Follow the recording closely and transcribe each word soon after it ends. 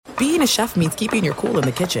being a chef means keeping your cool in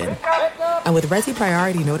the kitchen. And with Resi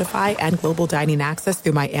Priority Notify and Global Dining Access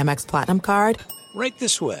through my Amex Platinum card, right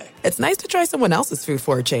this way. It's nice to try someone else's food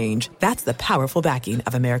for a change. That's the powerful backing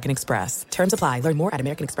of American Express. Terms apply. Learn more at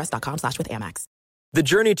americanexpress.com/withAmex. The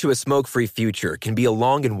journey to a smoke-free future can be a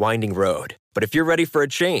long and winding road. But if you're ready for a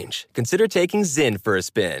change, consider taking Zyn for a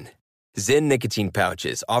spin. Zyn nicotine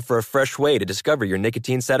pouches offer a fresh way to discover your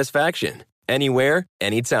nicotine satisfaction. Anywhere,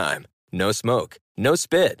 anytime. No smoke, no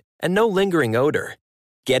spit, and no lingering odor.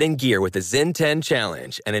 Get in gear with the Zyn 10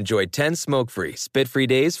 Challenge and enjoy 10 smoke-free, spit-free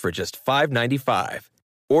days for just $5.95.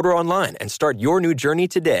 Order online and start your new journey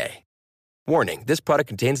today. Warning, this product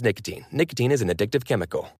contains nicotine. Nicotine is an addictive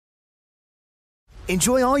chemical.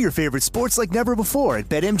 Enjoy all your favorite sports like never before at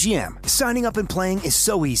BetMGM. Signing up and playing is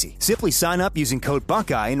so easy. Simply sign up using code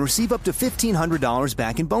Buckeye and receive up to $1,500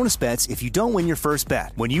 back in bonus bets if you don't win your first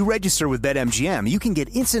bet. When you register with BetMGM, you can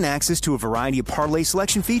get instant access to a variety of parlay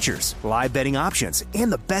selection features, live betting options,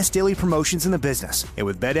 and the best daily promotions in the business. And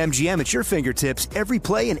with BetMGM at your fingertips, every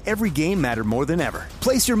play and every game matter more than ever.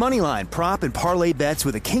 Place your moneyline, prop, and parlay bets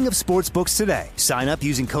with the king of sportsbooks today. Sign up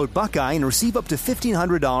using code Buckeye and receive up to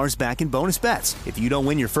 $1,500 back in bonus bets if you don't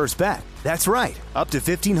win your first bet. That's right, up to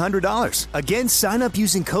 $1,500. Again, sign up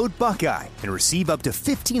using code Buckeye and receive up to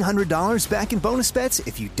 $1,500 back in bonus bets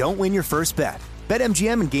if you don't win your first bet.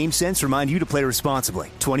 BetMGM and GameSense remind you to play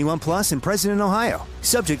responsibly. 21 plus and present in Ohio.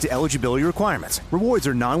 Subject to eligibility requirements. Rewards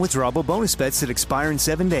are non-withdrawable bonus bets that expire in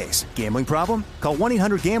 7 days. Gambling problem? Call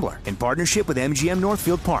 1-800-GAMBLER in partnership with MGM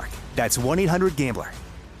Northfield Park. That's 1-800-GAMBLER.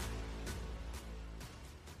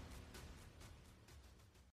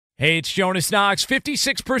 Hey, it's Jonas Knox.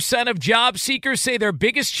 56% of job seekers say their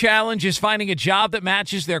biggest challenge is finding a job that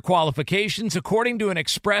matches their qualifications, according to an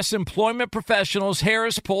Express Employment Professionals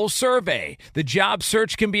Harris Poll survey. The job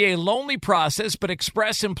search can be a lonely process, but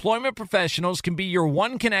Express Employment Professionals can be your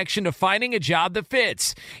one connection to finding a job that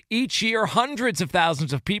fits. Each year, hundreds of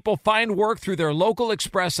thousands of people find work through their local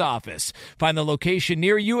Express office. Find the location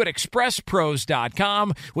near you at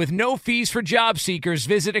expresspros.com. With no fees for job seekers,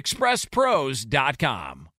 visit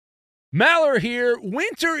expresspros.com. Maller here.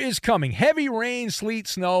 Winter is coming. Heavy rain, sleet,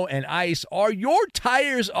 snow, and ice. Are your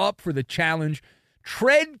tires up for the challenge?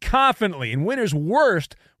 Tread confidently in winter's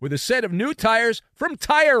worst with a set of new tires from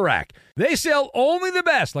Tire Rack. They sell only the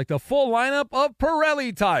best, like the full lineup of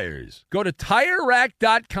Pirelli tires. Go to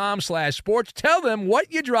TireRack.com/sports. Tell them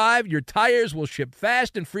what you drive. Your tires will ship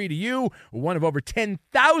fast and free to you. One of over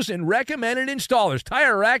 10,000 recommended installers.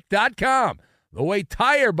 TireRack.com. The way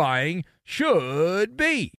tire buying should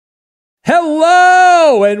be.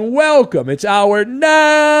 Hello and welcome. It's hour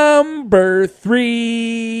number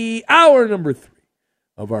three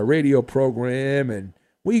of our radio program, and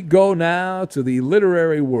we go now to the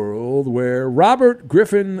literary world where Robert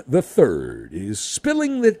Griffin III is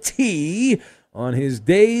spilling the tea on his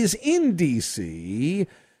days in D.C.,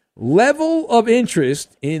 level of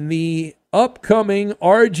interest in the upcoming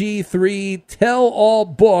RG3 tell-all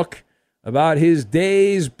book about his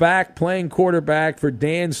days back playing quarterback for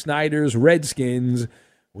Dan Snyder's Redskins.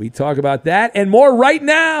 We talk about that and more right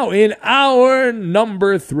now in hour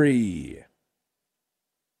number 3.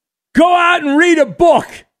 Go out and read a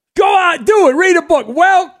book. Go out, do it, read a book.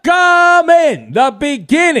 Welcome in the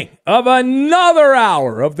beginning of another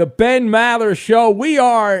hour of the Ben Maller Show. We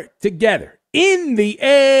are together in the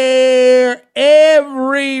air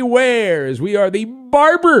everywhere as we are the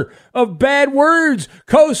barber of bad words,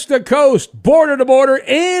 coast to coast, border to border,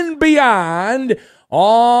 and beyond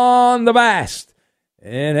on the vast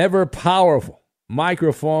and ever powerful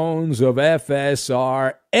microphones of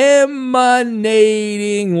FSR,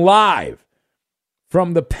 emanating live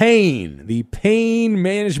from the Pain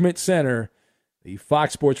Management Center, the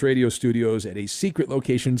Fox Sports Radio studios at a secret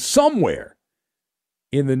location somewhere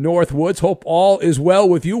in the Northwoods. Hope all is well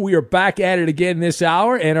with you. We are back at it again this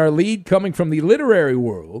hour, and our lead coming from the literary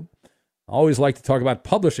world. I always like to talk about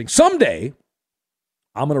publishing. Someday,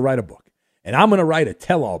 I'm going to write a book, and I'm going to write a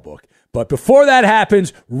tell-all book. But before that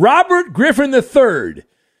happens, Robert Griffin III,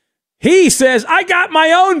 he says, I got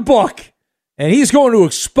my own book, and he's going to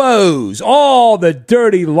expose all the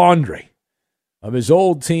dirty laundry of his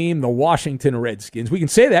old team, the Washington Redskins. We can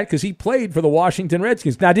say that because he played for the Washington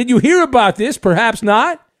Redskins. Now, did you hear about this? Perhaps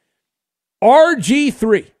not.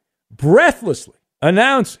 RG3 breathlessly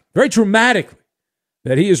announcing, very dramatically,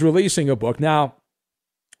 that he is releasing a book. Now,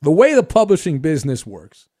 the way the publishing business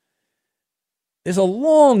works, there's a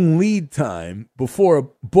long lead time before a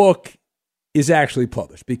book is actually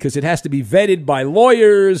published because it has to be vetted by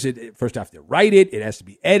lawyers. It first have to write it. It has to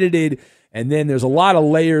be edited. And then there's a lot of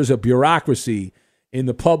layers of bureaucracy in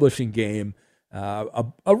the publishing game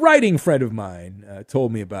A writing friend of mine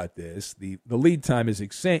told me about this. The lead time is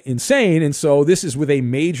insane, and so this is with a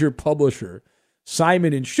major publisher,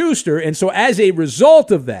 Simon & Schuster. And so as a result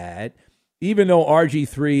of that, even though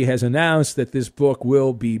RG3 has announced that this book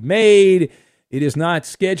will be made, it is not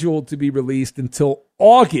scheduled to be released until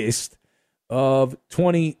August of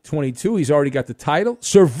 2022. He's already got the title,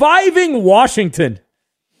 Surviving Washington.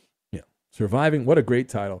 Yeah, Surviving, what a great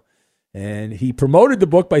title. And he promoted the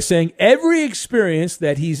book by saying every experience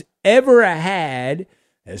that he's ever had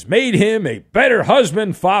has made him a better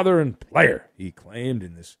husband, father, and player, he claimed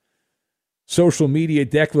in this social media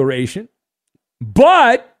declaration.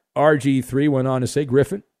 But RG3 went on to say,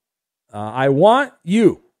 Griffin, I want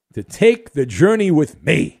you to take the journey with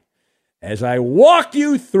me as I walk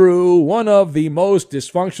you through one of the most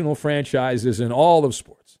dysfunctional franchises in all of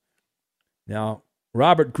sports. Now,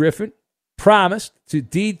 Robert Griffin promised to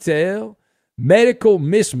detail medical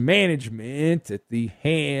mismanagement at the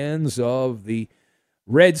hands of the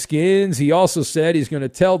Redskins. He also said he's going to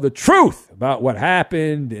tell the truth about what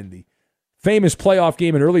happened in the famous playoff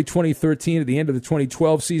game in early 2013 at the end of the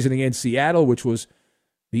 2012 season against Seattle, which was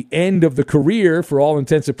the end of the career, for all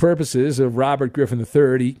intents and purposes, of Robert Griffin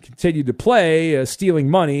III. He continued to play, stealing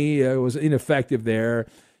money, was ineffective there.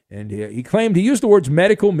 And he claimed he used the words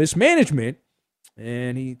medical mismanagement,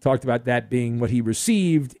 and he talked about that being what he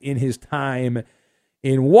received in his time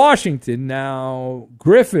in Washington. Now,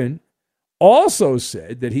 Griffin also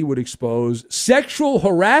said that he would expose sexual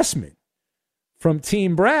harassment from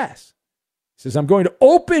team brass. He says, I'm going to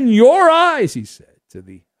open your eyes, he said, to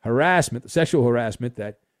the harassment, the sexual harassment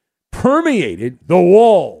that permeated the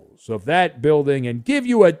walls of that building and give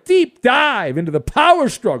you a deep dive into the power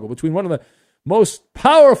struggle between one of the most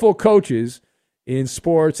powerful coaches in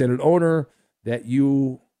sports and an owner that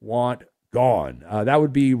you want gone. That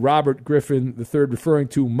would be Robert Griffin III referring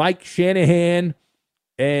to Mike Shanahan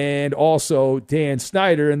and also Dan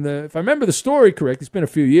Snyder. And if I remember the story correct, it's been a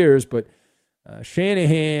few years, but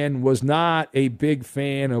Shanahan was not a big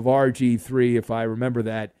fan of RG3, if I remember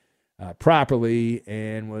that properly,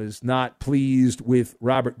 and was not pleased with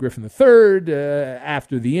Robert Griffin III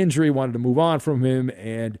after the injury, wanted to move on from him,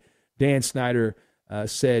 and Dan Snyder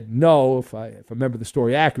said no, if I remember the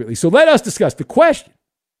story accurately. So let us discuss the question.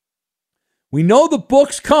 We know the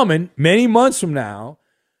book's coming many months from now.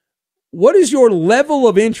 What is your level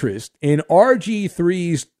of interest in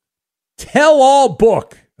RG3's tell-all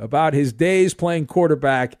book about his days playing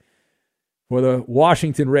quarterback for the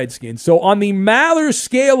Washington Redskins? So on the Maller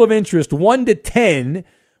scale of interest, 1 to 10,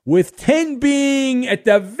 with 10 being at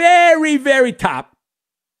the very, very top,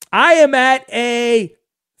 I am at a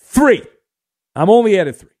 3. I'm only at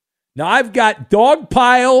a 3. Now, I've got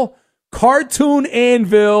Dogpile, Cartoon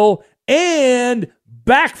Anvil, and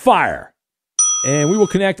Backfire. And we will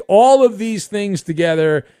connect all of these things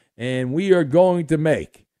together, and we are going to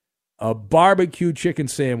make a barbecue chicken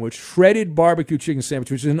sandwich, shredded barbecue chicken sandwich,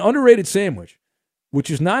 which is an underrated sandwich, which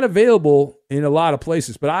is not available in a lot of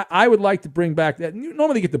places. But I would like to bring back that. You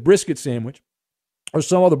normally get the brisket sandwich or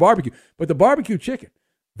some other barbecue, but the barbecue chicken,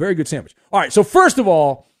 very good sandwich. All right, so first of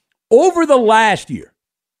all, over the last year,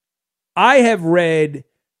 I have read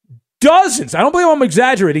dozens, I don't believe I'm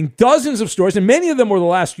exaggerating, dozens of stories, and many of them were the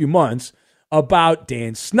last few months, about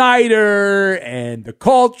Dan Snyder and the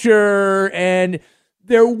culture, and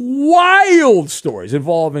they're wild stories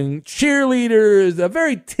involving cheerleaders,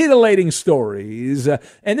 very titillating stories,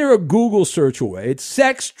 and they're a Google search away. It's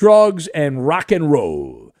sex, drugs, and rock and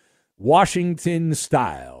roll, Washington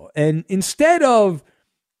style. And instead of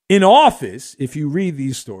in office, if you read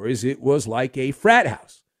these stories, it was like a frat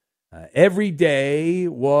house. Every day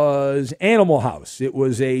was Animal House. It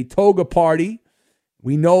was a toga party.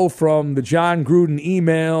 We know from the John Gruden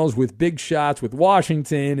emails with big shots with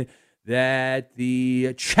Washington that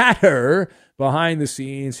the chatter behind the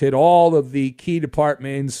scenes hit all of the key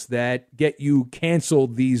departments that get you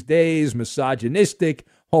canceled these days: misogynistic,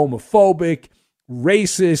 homophobic,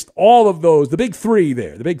 racist, all of those, the big three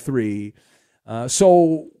there, the big three.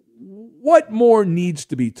 So what more needs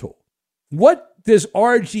to be told? What does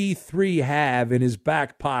RG3 have in his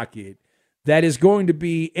back pocket that is going to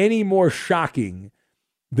be any more shocking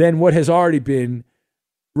than what has already been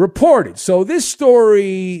reported? So this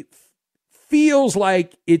story feels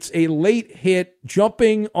like it's a late hit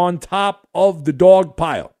jumping on top of the dog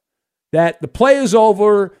pile, that the play is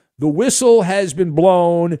over, the whistle has been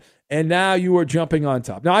blown, and now you are jumping on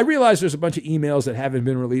top. Now, I realize there's a bunch of emails that haven't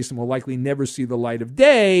been released and will likely never see the light of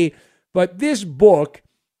day, but this book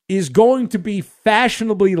is going to be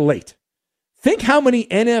fashionably late. Think how many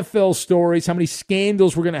NFL stories, how many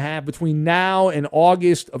scandals we're going to have between now and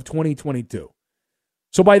August of 2022.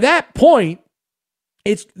 So by that point,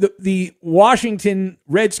 it's the Washington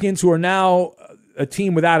Redskins, who are now a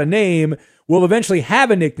team without a name, will eventually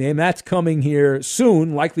have a nickname. That's coming here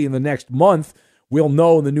soon, likely in the next month. We'll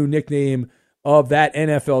know the new nickname of that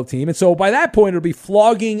NFL team. And so by that point, it'll be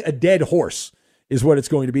flogging a dead horse is what it's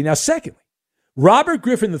going to be. Now, secondly, Robert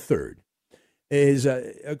Griffin III is,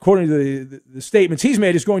 according to the statements he's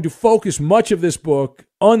made, is going to focus much of this book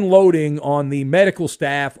unloading on the medical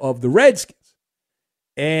staff of the Redskins.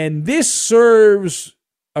 And this serves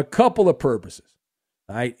a couple of purposes.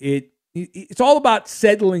 Right? It's all about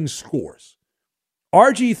settling scores.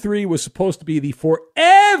 RG3 was supposed to be the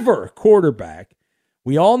forever quarterback.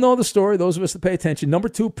 We all know the story, those of us that pay attention. Number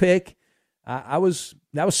 2 pick. That was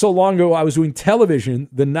so long ago, I was doing television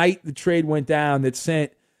the night the trade went down that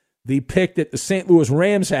sent the pick that the St. Louis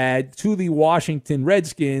Rams had to the Washington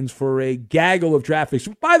Redskins for a gaggle of draft picks.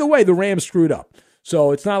 By the way, the Rams screwed up.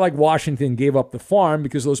 So it's not like Washington gave up the farm,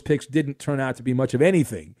 because those picks didn't turn out to be much of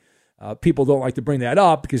anything. People don't like to bring that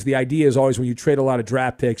up, because the idea is always when you trade a lot of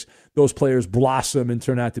draft picks, those players blossom and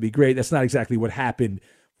turn out to be great. That's not exactly what happened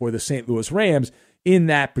for the St. Louis Rams in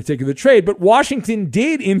that particular trade. But Washington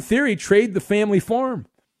did, in theory, trade the family farm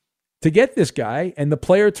to get this guy, and the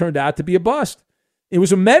player turned out to be a bust. It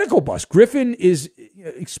was a medical bust. Griffin is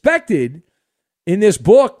expected in this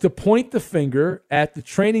book to point the finger at the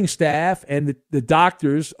training staff and the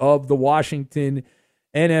doctors of the Washington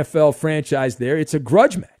NFL franchise there. It's a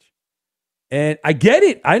grudge match. And I get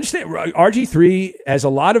it. I understand. RG3 has a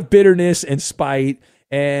lot of bitterness and spite.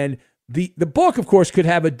 And the book, of course, could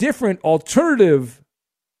have a different alternative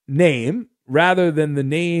name rather than the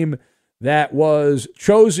name that was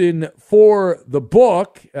chosen for the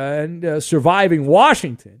book and Surviving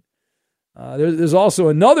Washington. There's also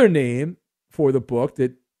another name for the book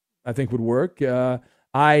that I think would work.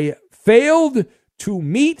 I failed to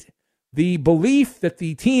meet the belief that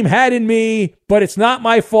the team had in me, but it's not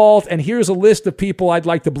my fault, and here's a list of people I'd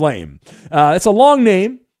like to blame. It's a long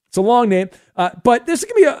name. But this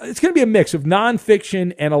is it's going to be a mix of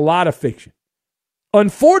nonfiction and a lot of fiction.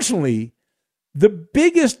 Unfortunately, the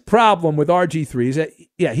biggest problem with RG3 is that,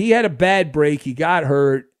 he had a bad break, he got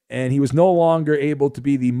hurt, and he was no longer able to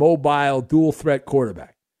be the mobile, dual-threat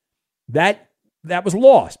quarterback. That was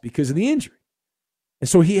lost because of the injury. And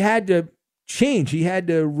so he had to change. He had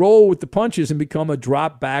to roll with the punches and become a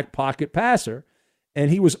drop-back pocket passer,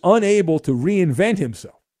 and he was unable to reinvent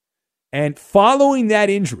himself. And following that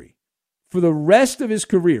injury, for the rest of his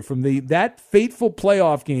career, from that fateful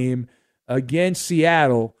playoff game against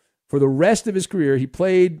Seattle, for the rest of his career, he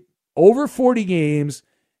played over 40 games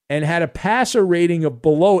and had a passer rating of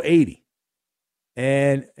below 80.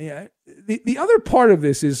 And the other part of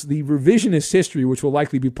this is the revisionist history, which will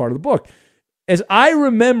likely be part of the book. As I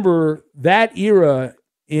remember that era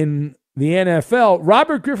in the NFL,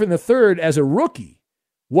 Robert Griffin III, as a rookie,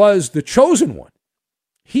 was the chosen one.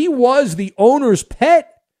 He was the owner's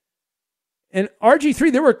pet. And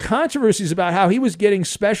RG3, there were controversies about how he was getting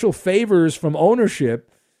special favors from ownership.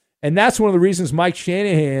 And that's one of the reasons Mike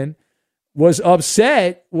Shanahan was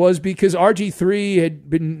upset, was because RG3 had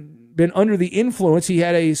been under the influence. He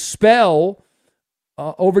had a spell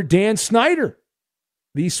over Dan Snyder,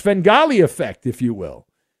 the Svengali effect, if you will.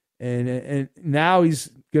 And now he's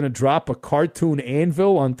going to drop a cartoon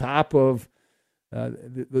anvil on top of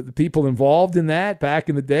the people involved in that back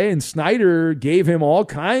in the day. And Snyder gave him all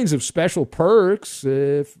kinds of special perks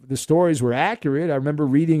if the stories were accurate. I remember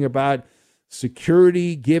reading about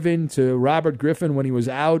security given to Robert Griffin when he was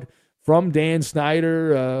out from Dan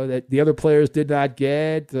Snyder that the other players did not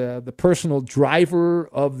get. The personal driver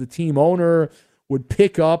of the team owner would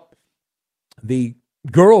pick up the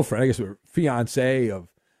girlfriend, I guess, or fiance of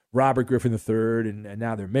Robert Griffin III, and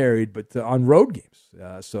now they're married, but on road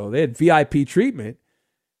games. So they had VIP treatment,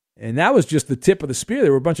 and that was just the tip of the spear.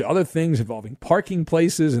 There were a bunch of other things involving parking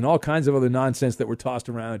places and all kinds of other nonsense that were tossed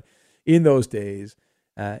around in those days.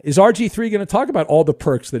 Is RG3 going to talk about all the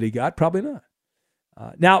perks that he got? Probably not.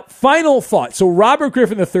 Now, final thought. So Robert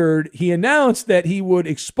Griffin III, he announced that he would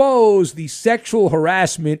expose the sexual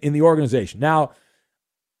harassment in the organization. Now,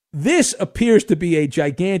 this appears to be a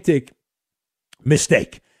gigantic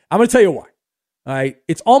mistake. I'm going to tell you why. All right?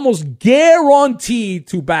 It's almost guaranteed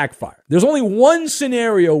to backfire. There's only one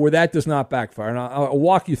scenario where that does not backfire, and I'll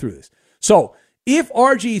walk you through this. So if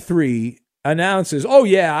RG3 announces, oh,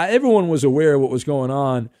 yeah, everyone was aware of what was going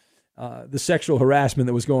on, the sexual harassment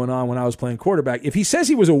that was going on when I was playing quarterback, if he says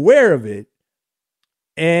he was aware of it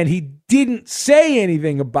and he didn't say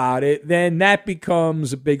anything about it, then that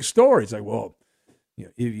becomes a big story. It's like, well,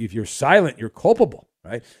 if you're silent, you're culpable,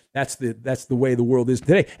 right? That's the way the world is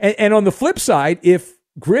today. And on the flip side, if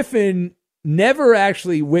Griffin never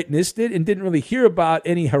actually witnessed it and didn't really hear about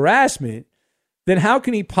any harassment, then how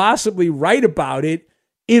can he possibly write about it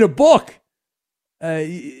in a book?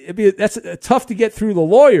 That's tough to get through the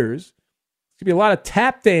lawyers. It's going to be a lot of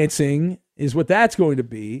tap dancing is what that's going to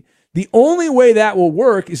be. The only way that will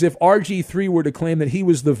work is if RG3 were to claim that he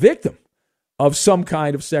was the victim of some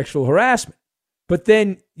kind of sexual harassment. But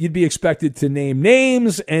then you'd be expected to name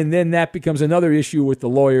names, and then that becomes another issue with the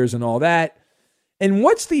lawyers and all that. And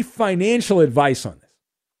what's the financial advice on this?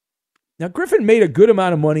 Now, Griffin made a good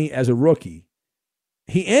amount of money as a rookie.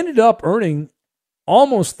 He ended up earning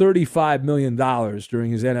almost $35 million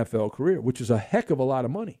during his NFL career, which is a heck of a lot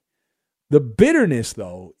of money. The bitterness,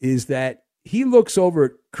 though, is that he looks over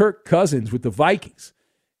at Kirk Cousins with the Vikings,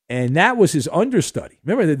 and that was his understudy.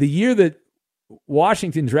 Remember that the year that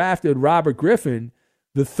Washington drafted Robert Griffin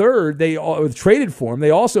III, they traded for him. They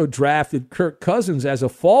also drafted Kirk Cousins as a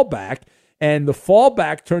fallback, and the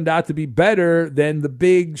fallback turned out to be better than the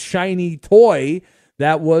big shiny toy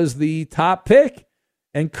that was the top pick.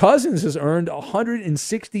 And Cousins has earned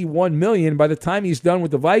 $161 million. By the time he's done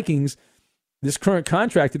with the Vikings, this current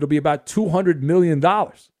contract, it'll be about $200 million.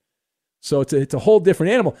 So it's a whole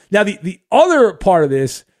different animal. Now, the other part of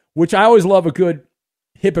this, which I always love a good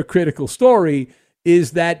hypocritical story,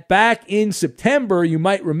 is that back in September, you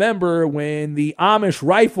might remember when the Amish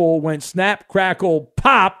rifle went snap, crackle,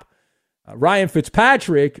 pop, Ryan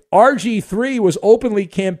Fitzpatrick, RG3 was openly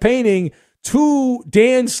campaigning to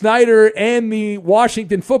Dan Snyder and the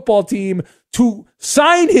Washington football team to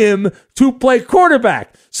sign him to play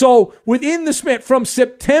quarterback. So within the span from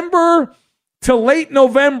September to late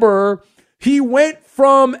November, he went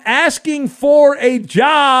from asking for a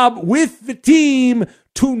job with the team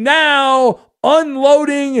to now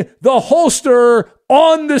unloading the holster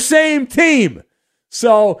on the same team.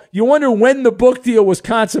 So you wonder when the book deal was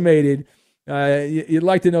consummated. You'd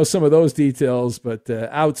like to know some of those details, but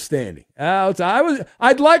outstanding.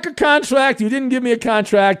 I'd like a contract. You didn't give me a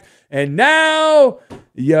contract, and now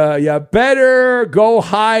you better go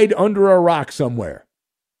hide under a rock somewhere.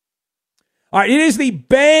 All right, it is the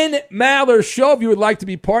Ben Maller Show. If you would like to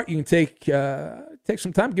be part, you can take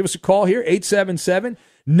some time. Give us a call here, 877-99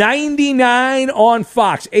 on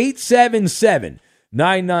Fox,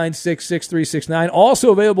 877-996-6369.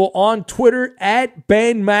 Also available on Twitter at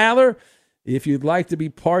Ben Maller. If you'd like to be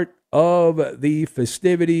part of the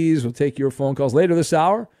festivities, we'll take your phone calls later this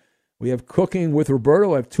hour. We have Cooking with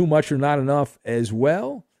Roberto. I have Too Much or Not Enough as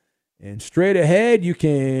well. And straight ahead, you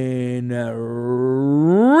can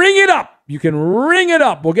ring it up. You can ring it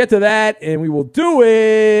up. We'll get to that, and we will do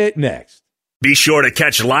it next. Be sure to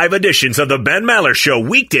catch live editions of the Ben Maller Show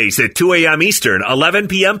weekdays at 2 a.m. Eastern, 11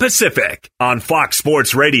 p.m. Pacific on Fox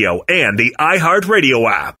Sports Radio and the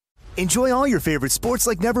iHeartRadio app. Enjoy all your favorite sports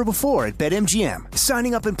like never before at BetMGM.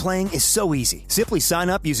 Signing up and playing is so easy. Simply sign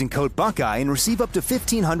up using code Buckeye and receive up to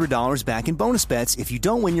 $1,500 back in bonus bets if you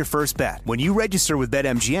don't win your first bet. When you register with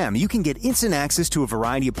BetMGM, you can get instant access to a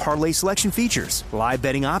variety of parlay selection features, live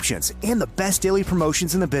betting options, and the best daily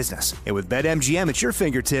promotions in the business. And with BetMGM at your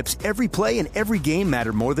fingertips, every play and every game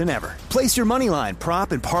matter more than ever. Place your moneyline,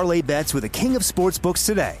 prop, and parlay bets with the king of sportsbooks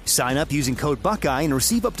today. Sign up using code Buckeye and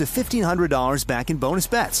receive up to $1,500 back in bonus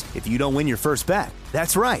bets if you don't win your first bet.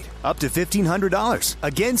 That's right, up to $1,500.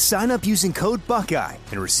 Again, sign up using code Buckeye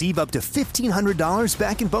and receive up to $1,500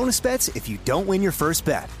 back in bonus bets if you don't win your first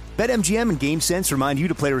bet. BetMGM and GameSense remind you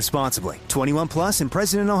to play responsibly. 21 plus and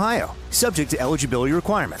present in Ohio. Subject to eligibility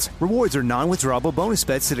requirements. Rewards are non-withdrawable bonus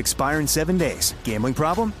bets that expire in 7 days. Gambling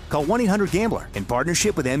problem? Call 1-800-GAMBLER in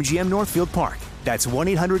partnership with MGM Northfield Park. That's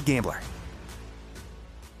 1-800-GAMBLER.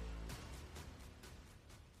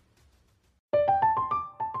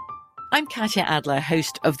 I'm Katya Adler,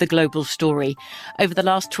 host of The Global Story. Over the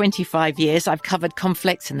last 25 years, I've covered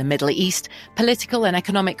conflicts in the Middle East, political and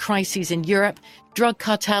economic crises in Europe, drug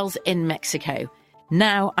cartels in Mexico.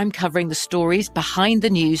 Now I'm covering the stories behind the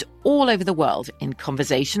news all over the world in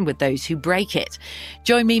conversation with those who break it.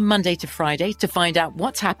 Join me Monday to Friday to find out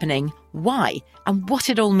what's happening, why, and what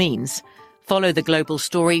it all means. Follow The Global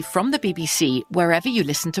Story from the BBC wherever you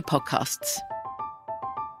listen to podcasts.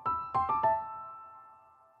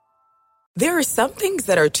 There are some things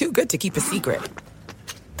that are too good to keep a secret.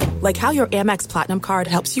 Like how your Amex Platinum card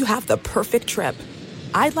helps you have the perfect trip.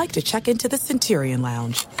 I'd like to check into the Centurion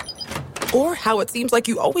Lounge. Or how it seems like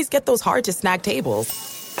you always get those hard-to-snag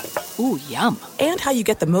tables. Ooh, yum. And how you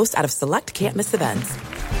get the most out of select can't-miss events.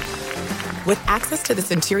 With access to the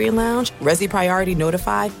Centurion Lounge, Resi Priority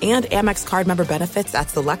Notified, and Amex card member benefits at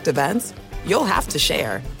select events, you'll have to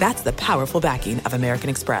share. That's the powerful backing of American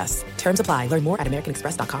Express. Terms apply. Learn more at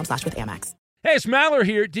americanexpress.com/withAmex. Hey, it's Maller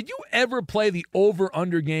here. Did you ever play the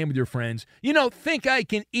over-under game with your friends? Think I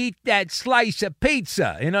can eat that slice of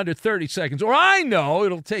pizza in under 30 seconds. Or I know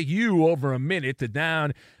it'll take you over a minute to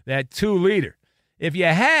down that 2-liter. If you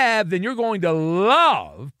have, then you're going to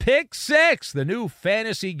love Pick Six, the new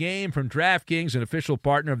fantasy game from DraftKings, an official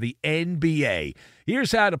partner of the NBA.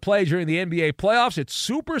 Here's how to play during the NBA playoffs. It's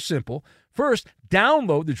super simple. First,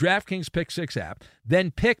 download the DraftKings Pick Six app,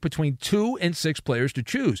 then pick between 2 and 6 players to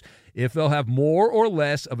choose if they'll have more or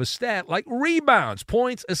less of a stat like rebounds,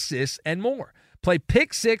 points, assists, and more. Play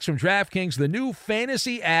Pick Six from DraftKings, the new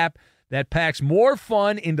fantasy app that packs more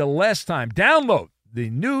fun into less time. Download the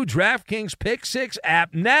new DraftKings Pick Six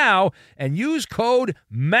app now and use code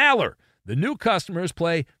MALLER. The new customers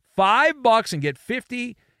play $5 and get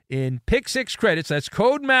 50 in Pick Six credits. That's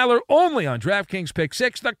code MALLER only on DraftKings Pick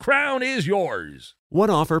Six. The crown is yours. One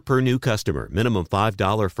offer per new customer. Minimum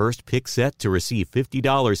 $5 first pick set to receive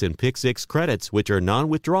 $50 in Pick Six credits, which are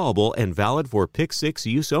non-withdrawable and valid for Pick Six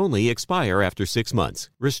use only. Expire after 6 months.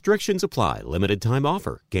 Restrictions apply. Limited time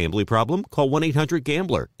offer. Gambling problem? Call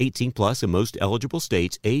 1-800-GAMBLER. 18 plus in most eligible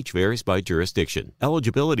states. Age varies by jurisdiction.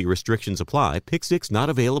 Eligibility restrictions apply. Pick Six not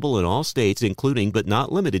available in all states, including but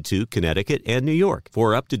not limited to Connecticut and New York.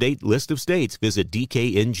 For up-to-date list of states, visit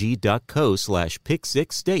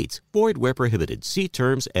dkng.co/pick6states. Void where prohibited. See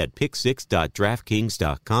terms at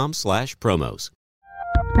pick6.draftkings.com/promos.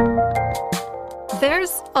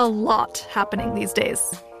 There's a lot happening these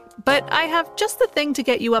days, but I have just the thing to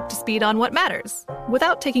get you up to speed on what matters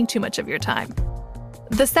without taking too much of your time.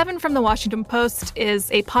 The 7 from the Washington Post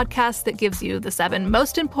is a podcast that gives you the 7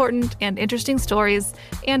 most important and interesting stories,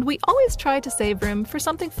 and we always try to save room for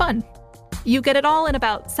something fun. You get it all in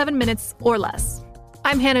about 7 minutes or less.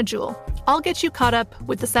 I'm Hannah Jewell. I'll get you caught up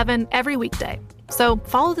with the 7 every weekday. So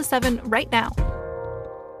follow the 7 right now.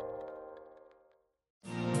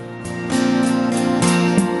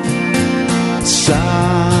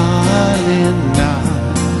 Silent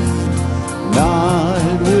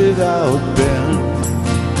night without bend,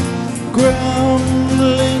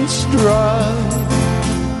 grumbling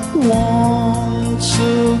strife once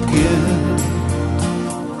again.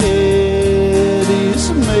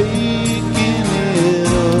 Eddie's making it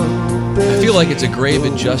up. I feel like it's a grave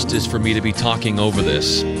injustice for me to be talking over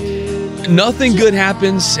this. Nothing good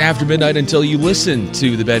happens after midnight until you listen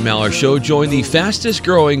to the Ben Maller Show. Join the fastest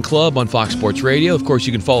growing club on Fox Sports Radio. Of course,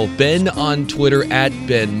 you can follow Ben on Twitter at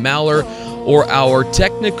Ben Maller, or our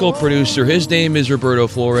technical producer. His name is Roberto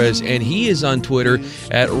Flores, and he is on Twitter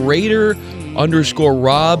at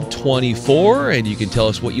Raider_Rob24. And you can tell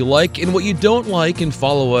us what you like and what you don't like and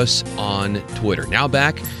follow us on Twitter. Now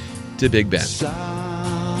back to Big Ben.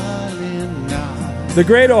 The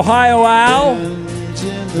great Ohio Al,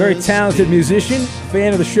 very talented musician,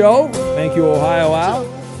 fan of the show. Thank you, Ohio Al.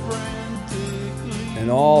 And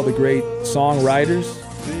all the great songwriters,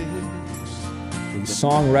 the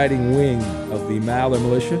songwriting wing of the Maller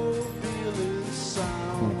Militia. I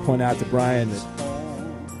want to point out to Brian that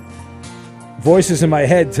voices in my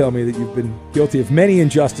head tell me that you've been guilty of many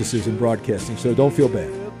injustices in broadcasting, so don't feel bad.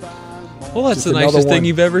 Well, that's the nicest thing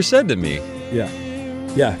you've ever said to me. Yeah,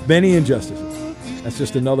 many injustices. That's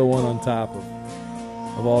just another one on top of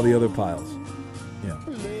all the other piles. Yeah.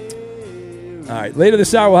 All right, later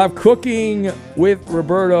this hour we'll have Cooking with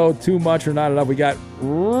Roberto. Too much or not enough. We got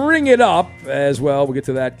Ring It Up as well. We'll get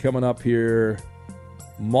to that coming up here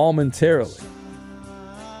momentarily.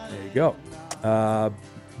 There you go.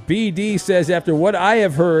 BD says, after what I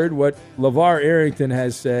have heard, what LeVar Arrington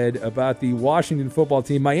has said about the Washington football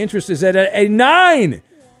team, my interest is at a 9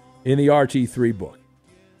 in the RG3 book.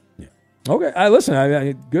 Yeah. Okay, listen,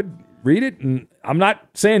 I good. Read it, and I'm not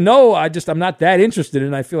saying no. I'm not that interested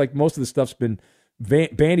in it. I feel like most of the stuff's been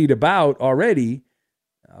bandied about already,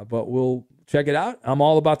 but we'll check it out. I'm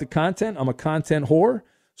all about the content. I'm a content whore,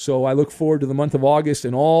 so I look forward to the month of August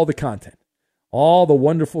and all the content, all the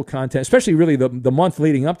wonderful content, especially really the month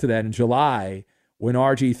leading up to that in July when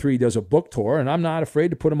RG3 does a book tour, and I'm not afraid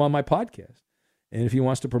to put him on my podcast. And if he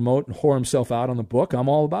wants to promote and whore himself out on the book, I'm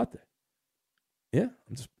all about that. Yeah,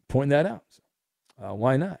 I'm just pointing that out. So,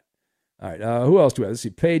 why not? All right, who else do we have? Let's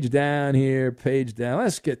see, page down here, page down.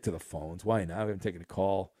 Let's get to the phones. Why not? We haven't taken a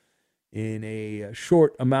call in a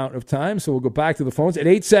short amount of time, so we'll go back to the phones at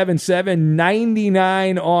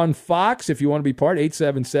 877-99 on Fox if you want to be part,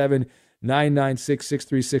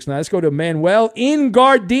 877-996-6369. Let's go to Manuel in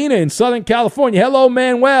Gardena in Southern California. Hello,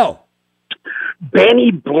 Manuel.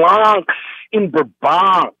 Benny Blancs in the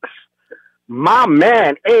Bronx. My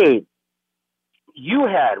man, hey, you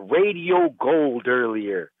had Radio Gold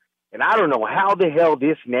earlier. And I don't know how the hell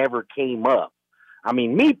this never came up. I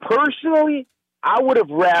mean, me personally, I would have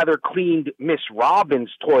rather cleaned Miss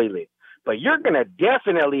Robbins' toilet. But you're going to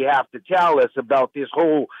definitely have to tell us about this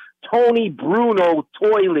whole Tony Bruno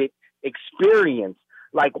toilet experience.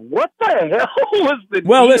 Like, what the hell was the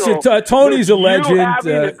Well, deal listen, Tony's a with legend. You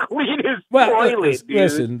having to clean his toilet, dude?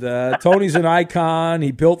 Listen, Tony's an icon.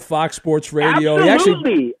 He built Fox Sports Radio.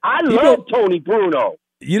 Absolutely. I love Tony Bruno.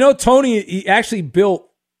 You know, Tony, he actually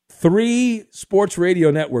built 3 sports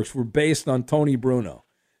radio networks were based on Tony Bruno.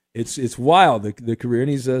 It's wild, the career,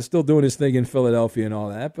 and he's still doing his thing in Philadelphia and all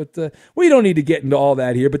that. But we don't need to get into all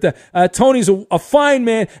that here. But Tony's a fine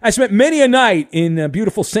man. I spent many a night in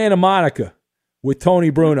beautiful Santa Monica with Tony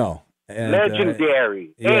Bruno. And,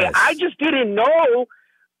 legendary. Yes. Hey, I just didn't know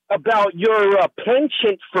about your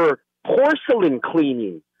penchant for porcelain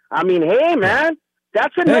cleaning. I mean, hey, man,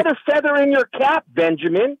 that's another feather in your cap,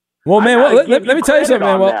 Benjamin. Well, man, let me tell you something,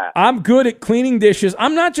 man. Well, that. I'm good at cleaning dishes.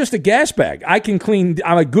 I'm not just a gas bag. I can clean.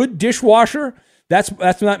 I'm a good dishwasher. That's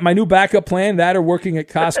not my new backup plan. That or working at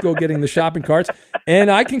Costco, getting the shopping carts,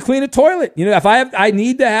 and I can clean a toilet. You know, if I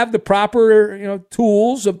need to have the proper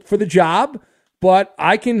tools for the job, but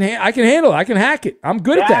I can handle it. I can hack it. I'm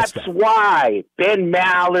good at that stuff. That's why Ben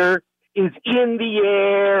Maller is in the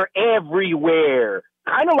air everywhere,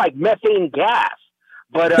 kind of like methane gas.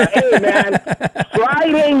 But, hey, man,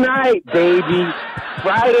 Friday night, baby.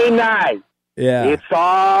 Friday night. Yeah. It's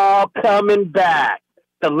all coming back.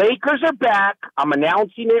 The Lakers are back. I'm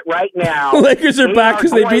announcing it right now. The Lakers are back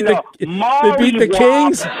because they beat the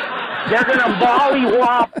Kings. They're going to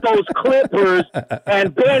mollywop those Clippers.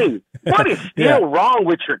 And, Benny, what is still wrong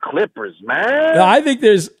with your Clippers, man? No, I think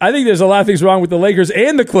there's a lot of things wrong with the Lakers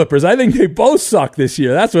and the Clippers. I think they both suck this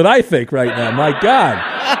year. That's what I think right now. My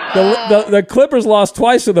God. The Clippers lost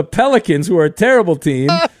twice to the Pelicans, who are a terrible team.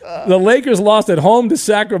 The Lakers lost at home to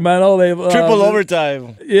Sacramento. They triple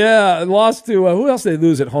overtime. Yeah, lost to who else did they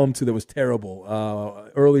lose at home to that was terrible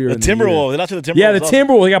earlier in the year? Timberwolves. They lost to the Timberwolves. Yeah, the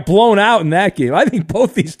Timberwolves. They got blown out in that game. I think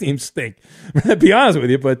both these teams stink. To be honest with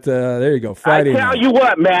you, but there you go. Friday I tell night. you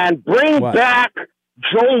what, man, bring back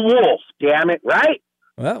Joe Wolf, damn it, right?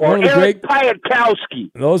 Well, or Eric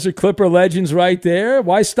Piatkowski. Those are Clipper legends right there.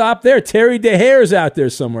 Why stop there? Terry DeHare's out there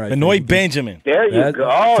somewhere. Benoit Benjamin. There you go.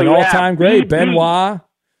 It's an all-time great. Benoit.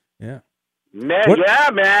 Yeah.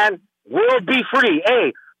 Man. World be free.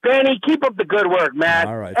 Hey, Benny, keep up the good work, man.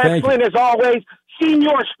 All right. Excellent as always.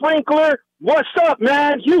 Senior Sprinkler, what's up,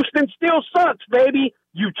 man? Houston still sucks, baby.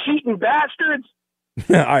 You cheating bastards.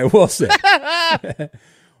 All right, well said.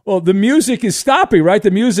 Well, the music is stopping, right? The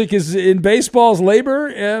music is in baseball's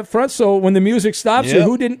labor front. So when the music stops,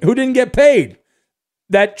 who didn't get paid?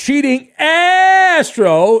 That cheating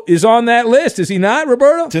Astro is on that list, is he not,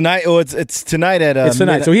 Roberto? Tonight. Oh, it's tonight at. It's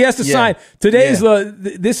tonight, so he has to sign.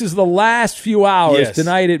 This is the last few hours. Yes.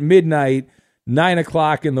 Tonight at midnight,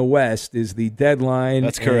 9:00 in the West is the deadline.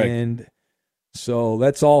 That's correct. And so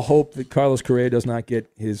let's all hope that Carlos Correa does not get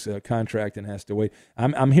his contract and has to wait.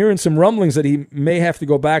 I'm hearing some rumblings that he may have to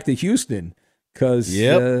go back to Houston because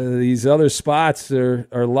these other spots are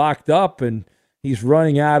locked up and he's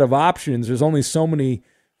running out of options. There's only so many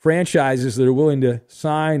franchises that are willing to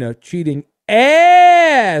sign a cheating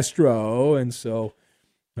Astro, and so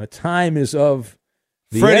time is of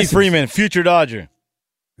the Freddie essence. Freeman, future Dodger.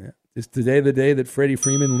 Yeah. Is today the day that Freddie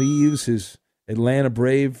Freeman leaves his Atlanta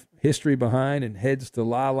Brave history behind and heads to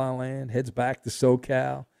La La Land, heads back to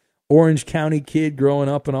SoCal, Orange County kid growing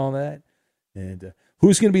up and all that. And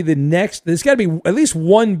who's going to be the next? There's got to be at least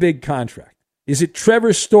one big contract. Is it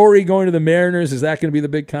Trevor Story going to the Mariners? Is that going to be the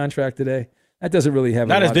big contract today? That doesn't really have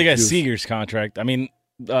not a as lot big of as juice. Seager's contract. I mean,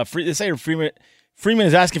 they say Freeman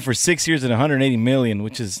is asking for 6 years and $180 million,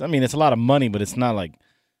 which is, I mean, it's a lot of money, but it's not like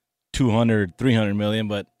 $200, $300 million.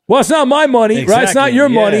 But well, it's not my money, right? It's not your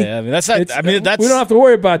money. I mean, that's not. We don't have to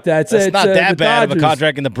worry about that. That's not that bad Dodgers. of a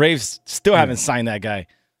contract, and the Braves still haven't signed that guy.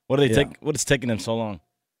 What is taking them so long?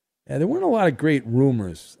 Yeah, there weren't a lot of great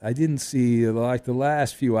rumors. I didn't see, like, the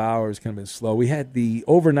last few hours kind of been slow. We had the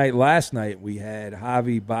overnight last night. We had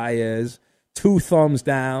Javi Baez, 2 thumbs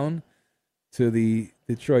down to the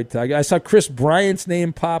Detroit Tigers. I saw Chris Bryant's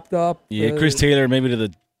name popped up. Yeah, Chris Taylor maybe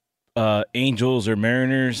to the Angels or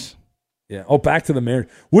Mariners. Yeah. Oh, back to the Mariners.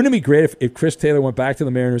 Wouldn't it be great if Chris Taylor went back to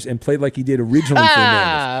the Mariners and played like he did originally for the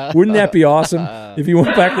Mariners? Wouldn't that be awesome if he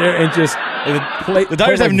went back there and just played? The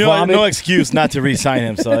Dodgers have like no excuse not to re-sign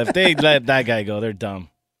him. So if they let that guy go, they're dumb.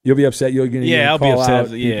 You'll be upset. I'll be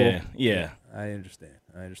upset. Yeah. I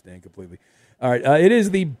understand completely. All right, it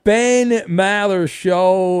is the Ben Maller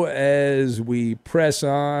Show as we press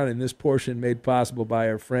on, and this portion made possible by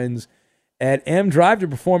our friends at M Drive. To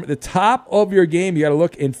perform at the top of your game, you got to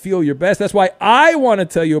look and feel your best. That's why I want to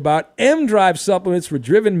tell you about M Drive supplements for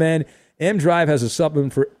driven men M-Drive has a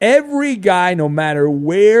supplement for every guy, no matter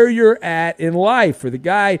where you're at in life. For the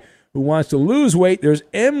guy who wants to lose weight, there's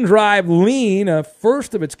M-Drive Lean, a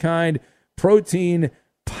first-of-its-kind protein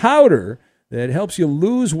powder that helps you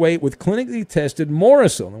lose weight with clinically tested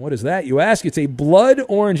Morisol. And what is that, you ask? It's a blood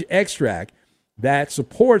orange extract that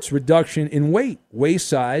supports reduction in weight, waist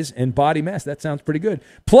size, and body mass. That sounds pretty good.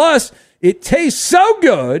 Plus, it tastes so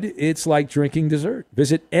good, it's like drinking dessert.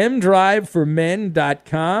 Visit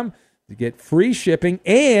mdriveformen.com to get free shipping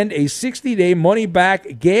and a 60-day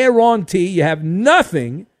money-back guarantee. You have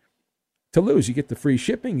nothing to lose. You get the free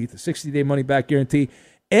shipping, you get the 60-day money-back guarantee.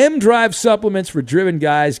 M-Drive supplements for driven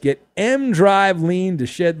guys. Get M-Drive Lean to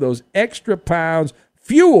shed those extra pounds.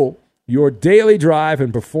 Fuel your daily drive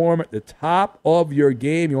and perform at the top of your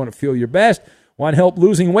game. You want to feel your best? Want help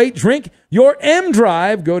losing weight? Drink your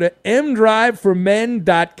M-Drive. Go to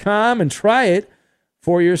mdriveformen.com and try it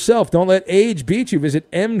for yourself. Don't let age beat you. Visit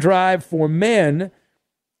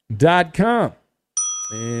mdriveformen.com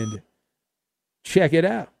and check it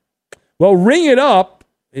out. Well, ring it up.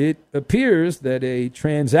 It appears that a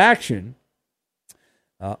transaction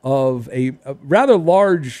of a rather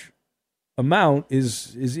large amount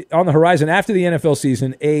is on the horizon after the NFL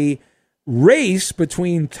season. A race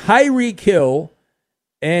between Tyreek Hill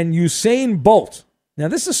and Usain Bolt. Now,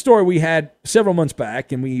 this is a story we had several months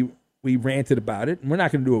back, and we ranted about it. And we're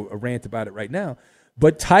not going to do a rant about it right now.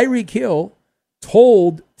 But Tyreek Hill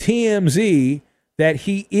told TMZ that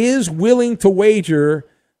he is willing to wager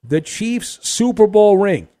the Chiefs' Super Bowl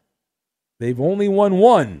ring. They've only won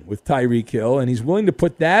one with Tyreek Hill, and he's willing to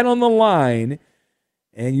put that on the line,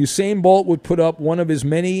 and Usain Bolt would put up one of his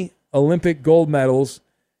many Olympic gold medals,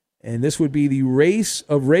 and this would be the race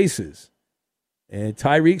of races. And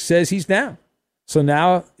Tyreek says he's down. So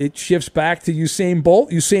now it shifts back to Usain Bolt.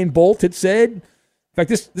 Usain Bolt had said, in fact,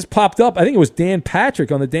 this popped up, I think it was Dan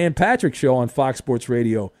Patrick on the Dan Patrick Show on Fox Sports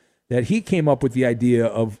Radio, that he came up with the idea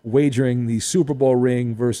of wagering the Super Bowl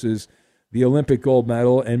ring versus the Olympic gold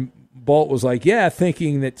medal. And Bolt was like, yeah,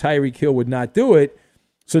 thinking that Tyreek Hill would not do it.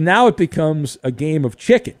 So now it becomes a game of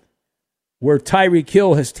chicken where Tyreek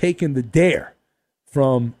Hill has taken the dare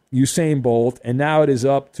from Usain Bolt, and now it is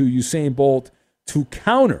up to Usain Bolt to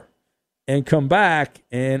counter and come back.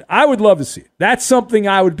 And I would love to see it. That's something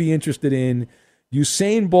I would be interested in,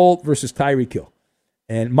 Usain Bolt versus Tyreek Hill.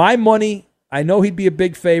 And my money, I know he'd be a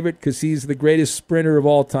big favorite because he's the greatest sprinter of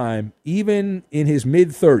all time. Even in his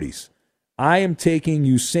mid-30s, I am taking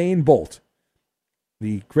Usain Bolt,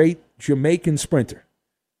 the great Jamaican sprinter,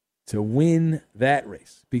 to win that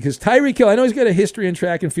race. Because Tyreek Hill, I know he's got a history in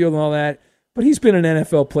track and field and all that, but he's been an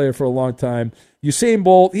NFL player for a long time. Usain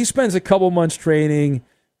Bolt, he spends a couple months training,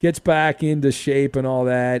 gets back into shape and all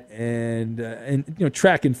that, and you know,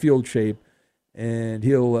 track and field shape. And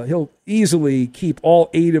he'll easily keep all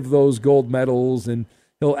 8 of those gold medals, and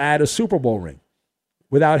he'll add a Super Bowl ring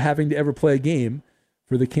without having to ever play a game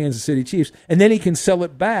for the Kansas City Chiefs. And then he can sell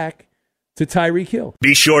it back to Tyreek Hill.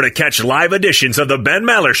 Be sure to catch live editions of the Ben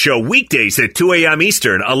Maller Show weekdays at 2 a.m.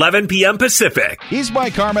 Eastern, 11 p.m. Pacific. He's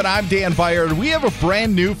Mike Harmon. I'm Dan Byard. We have a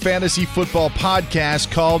brand new fantasy football podcast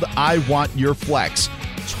called I Want Your Flex.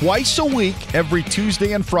 Twice a week, every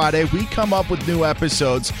Tuesday and Friday, we come up with new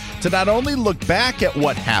episodes to not only look back at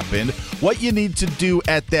what happened, what you need to do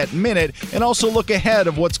at that minute, and also look ahead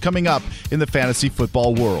of what's coming up in the fantasy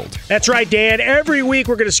football world. That's right, Dan. Every week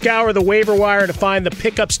we're going to scour the waiver wire to find the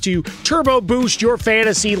pickups to turbo boost your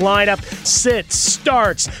fantasy lineup, sits,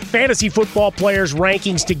 starts, fantasy football players'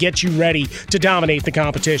 rankings to get you ready to dominate the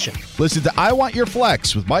competition. Listen to I Want Your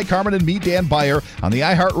Flex with Mike Harmon and me, Dan Byer, on the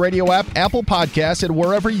iHeartRadio app, Apple Podcasts, and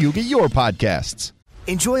wherever you get your podcasts.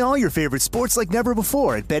 Enjoy all your favorite sports like never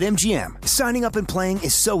before at BetMGM. Signing up and playing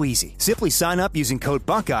is so easy. Simply sign up using code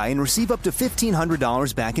Buckeye and receive up to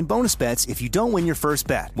 $1,500 back in bonus bets if you don't win your first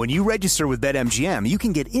bet. When you register with BetMGM, you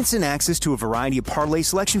can get instant access to a variety of parlay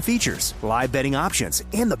selection features, live betting options,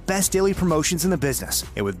 and the best daily promotions in the business.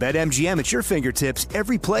 And with BetMGM at your fingertips,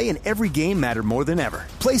 every play and every game matter more than ever.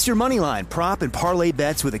 Place your moneyline, prop, and parlay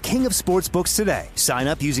bets with the king of sportsbooks today. Sign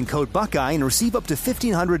up using code Buckeye and receive up to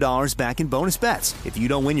 $1,500 back in bonus bets if you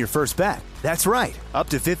don't win your first bet. That's right, up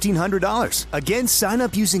to $1,500. Again, sign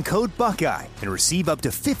up using code Buckeye and receive up to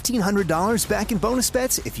 $1,500 back in bonus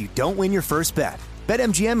bets if you don't win your first bet.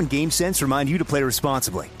 BetMGM and GameSense remind you to play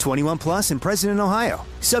responsibly. 21 plus and present in Ohio.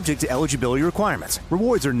 Subject to eligibility requirements.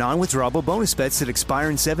 Rewards are non-withdrawable bonus bets that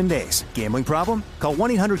expire in 7 days. Gambling problem? Call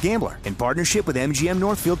 1-800-GAMBLER in partnership with MGM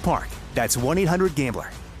Northfield Park. That's 1-800-GAMBLER.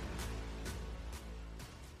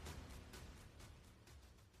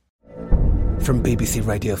 From BBC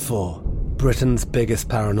Radio 4, Britain's biggest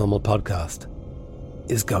paranormal podcast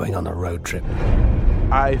is going on a road trip.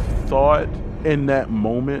 I thought in that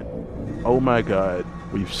moment, oh my God,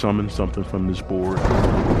 we've summoned something from this board.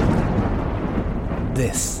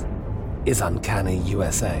 This is Uncanny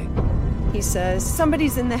USA. He says,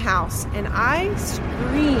 somebody's in the house, and I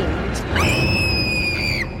screamed.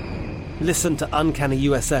 Listen to Uncanny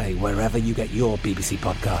USA wherever you get your BBC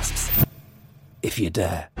podcasts, if you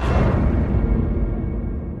dare.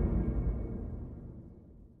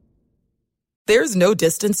 There's no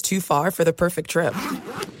distance too far for the perfect trip.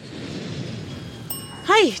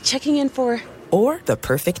 Hi, checking in for... Or the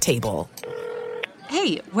perfect table.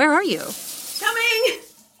 Hey, where are you? Coming!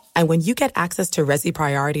 And when you get access to Resi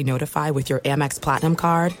Priority Notify with your Amex Platinum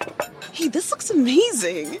card... Hey, this looks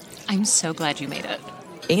amazing! I'm so glad you made it.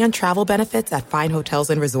 And travel benefits at fine hotels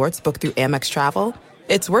and resorts booked through Amex Travel,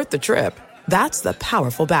 it's worth the trip. That's the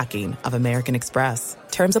powerful backing of American Express.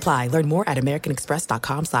 Terms apply. Learn more at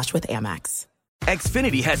americanexpress.com/withAmex.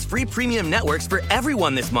 Xfinity has free premium networks for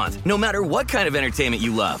everyone this month, no matter what kind of entertainment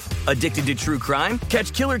you love. Addicted to true crime?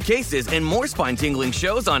 Catch killer cases and more spine-tingling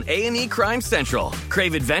shows on A&E Crime Central.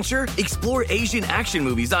 Crave adventure? Explore Asian action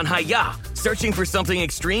movies on Hi-Ya. Searching for something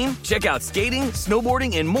extreme? Check out skating,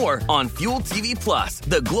 snowboarding, and more on Fuel TV Plus,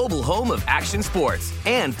 the global home of action sports.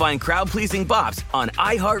 And find crowd-pleasing bops on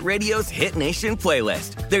iHeartRadio's Hit Nation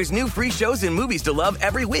playlist. There's new free shows and movies to love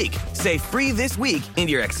every week. Say free this week in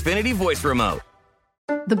your Xfinity voice remote.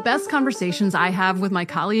 The best conversations I have with my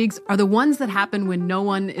colleagues are the ones that happen when no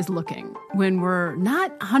one is looking, when we're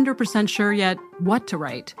not 100% sure yet what to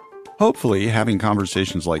write. Hopefully, having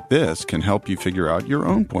conversations like this can help you figure out your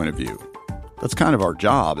own point of view. That's kind of our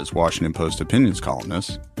job as Washington Post opinions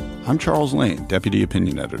columnists. I'm Charles Lane, Deputy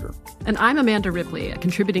Opinion Editor. And I'm Amanda Ripley, a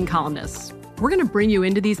contributing columnist. We're going to bring you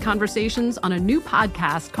into these conversations on a new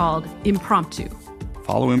podcast called Impromptu.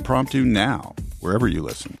 Follow Impromptu now, wherever you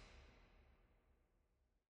listen.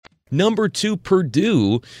 Number 2,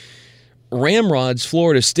 Purdue. Ramrods,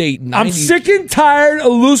 Florida State. I'm sick and tired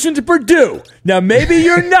of losing to Purdue. Now, maybe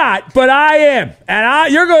you're not, but I am.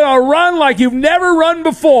 And you're going to run like you've never run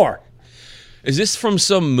before. Is this from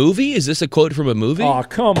some movie? Is this a quote from a movie? Oh,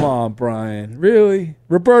 come on, Brian. Really?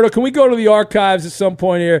 Roberto, can we go to the archives at some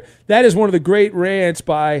point here? That is one of the great rants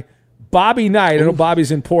by Bobby Knight. I know Bobby's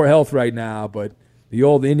in poor health right now, but the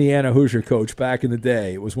old Indiana Hoosier coach back in the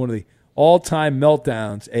day. It was one of the all-time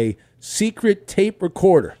meltdowns, a secret tape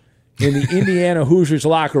recorder in the Indiana Hoosiers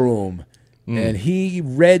locker room, and he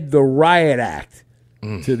read the riot act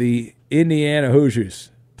to the Indiana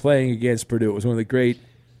Hoosiers playing against Purdue. It was one of the great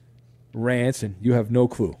rants, and you have no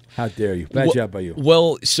clue. How dare you? Bad job by you.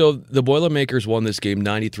 Well, so the Boilermakers won this game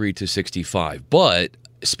 93-65, but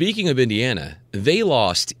speaking of Indiana, they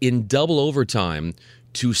lost in double overtime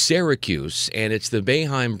to Syracuse, and it's the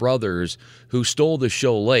Boeheim brothers who stole the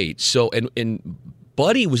show late. So, and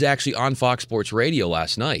Buddy was actually on Fox Sports Radio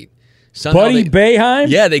last night. Somehow Buddy Boeheim?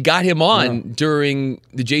 Yeah, they got him on during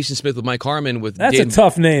the Jason Smith with Mike Harmon. That's a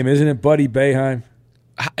tough name, isn't it, Buddy Boeheim?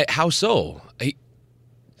 How so? It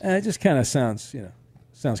just kind of sounds kind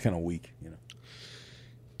of weak.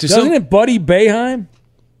 Doesn't it, Buddy Boeheim?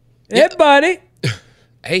 Yeah. Hey, buddy.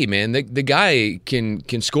 Hey, man, the guy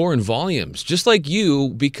can score in volumes, just like you,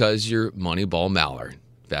 because you're Moneyball Mallard.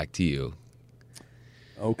 Back to you.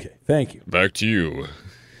 Okay, thank you. Back to you.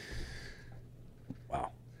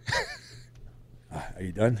 Wow. Are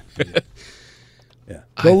you done? Yeah.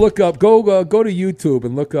 Go to YouTube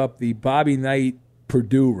and look up the Bobby Knight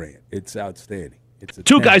Purdue rant. It's outstanding. It's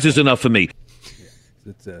Two guys is enough for me.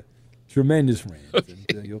 Yeah, it's a tremendous rant.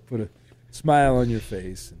 And, you'll put a smile on your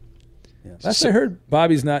face. Yeah. Last I heard,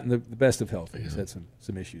 Bobby's not in the best of health. He's had some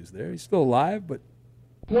issues there. He's still alive, but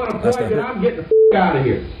want to play that I'm getting the out of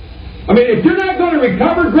here. I mean, if you're not going to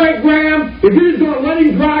recover Greg Graham, if you're just going to let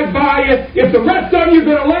him drive by you, if the rest of you are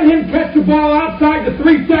going to let him catch the ball outside the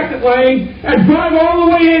 3-second lane and drive all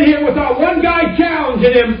the way in here without one guy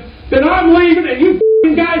challenging him, then I'm leaving and you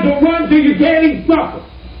guys will run till you can't even suffer.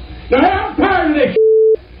 Now, I'm tired of this.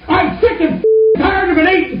 I'm sick and tired of an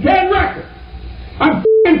 8-10 record. I'm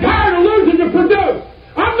tired of losing to Purdue.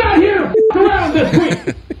 I'm not here to around this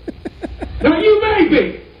week. Now, you may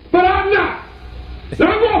be, but I'm not. Now,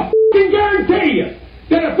 I'm going to guarantee you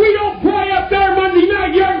that if we don't play up there Monday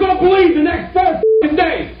night, you aren't going to believe the next 4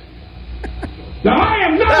 days. Now, I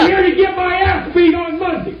am not here to get my ass beat on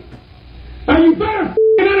Monday. Now, you better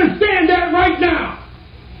understand that right now.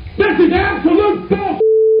 This is absolute bullshit.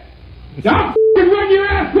 Now, I'll run your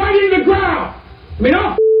ass right into the ground. I mean,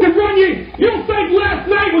 I'll run you. You'll think last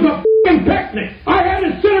night was a picnic. I had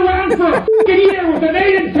to sit around for a year with an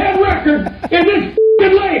 8-10 record in this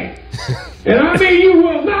league. And I mean, you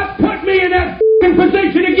will not put me in that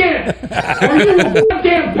position again. Or you will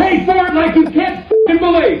goddamn pay for it like you can't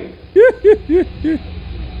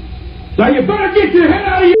You better get your head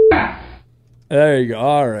out of your ass. There you go.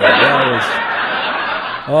 All right.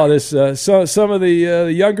 That was, some of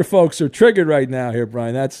the younger folks are triggered right now here,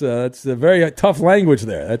 Brian. That's a very tough language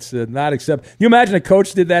there. That's not acceptable. You imagine a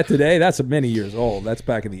coach did that today? That's many years old. That's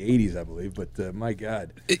back in the 80s, I believe. But my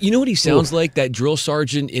God. You know what he sounds like? That drill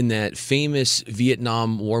sergeant in that famous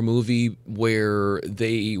Vietnam War movie where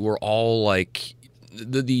they were all like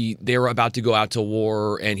they were about to go out to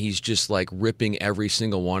war, and he's just like ripping every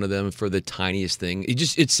single one of them for the tiniest thing.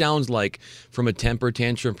 It sounds like, from a temper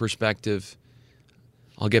tantrum perspective.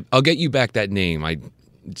 I'll get you back that name.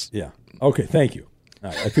 Yeah. Okay. Thank you. All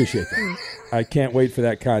right, I appreciate that. I can't wait for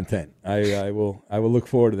that content. I will look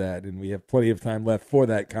forward to that, and we have plenty of time left for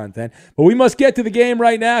that content. But we must get to the game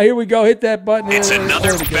right now. Here we go. Hit that button. It's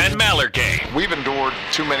another Ben Maller game. We've endured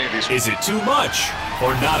too many of these. Is it too much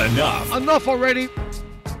or not enough? Enough already.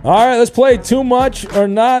 All right, let's play Too Much or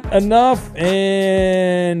Not Enough.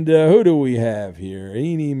 And who do we have here?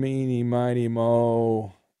 Eeny, meeny, miny,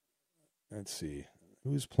 mo. Let's see.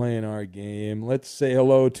 Who's playing our game? Let's say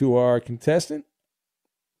hello to our contestant.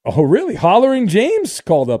 Oh, really? Hollering James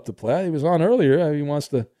called up to play. He was on earlier. He wants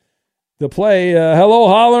to play. Hello,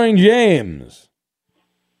 Hollering James.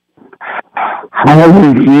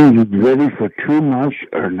 Hollering James is ready for Too Much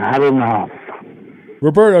or Not Enough.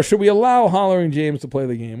 Roberto, should we allow Hollering James to play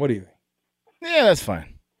the game? What do you think? Yeah, that's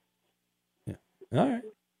fine. Yeah. All right.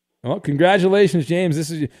 Well, congratulations, James. This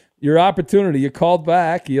is your opportunity. You called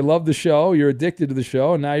back. You love the show. You're addicted to the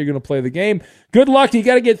show, and now you're going to play the game. Good luck. You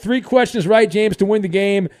got to get 3 questions right, James, to win the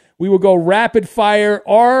game. We will go rapid fire.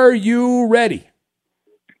 Are you ready?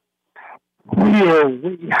 We are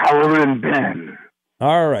Howard and Ben.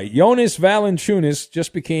 All right. Jonas Valanciunas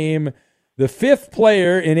just became the 5th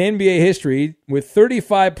player in NBA history with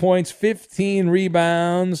 35 points, 15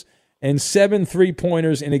 rebounds, and 7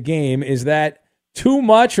 3-pointers in a game. Is that too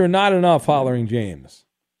much or not enough, Hollering James?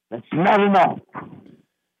 That's not enough.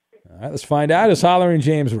 All right, let's find out. Is Hollering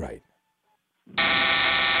James right?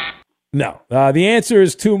 No. The answer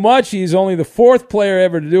is too much. He's only the 4th player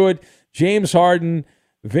ever to do it. James Harden,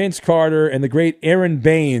 Vince Carter, and the great Aaron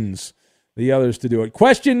Baines, the others to do it.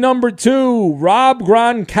 Question number 2. Rob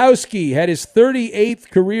Gronkowski had his 38th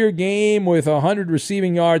career game with 100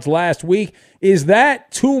 receiving yards last week. Is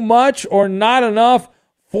that too much or not enough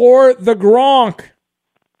for the Gronk?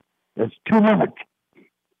 That's too much.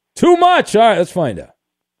 Too much. All right, let's find out.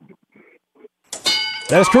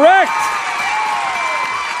 That is correct.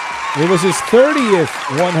 It was his 30th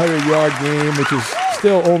 100-yard game, which is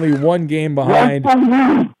still only 1 game behind. That's the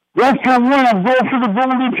win. Go for the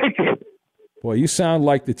golden ticket. Boy, you sound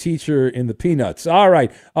like the teacher in the Peanuts. All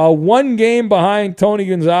right, 1 game behind Tony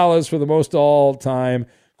Gonzalez for the most all time.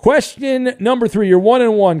 Question number 3. You're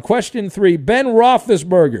 1-1. Question 3. Ben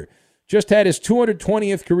Roethlisberger just had his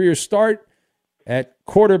 220th career start at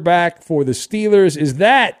quarterback for the Steelers. Is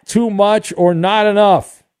that too much or not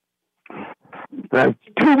enough? That's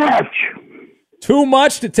too much. Too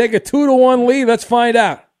much to take a 2-1 lead? Let's find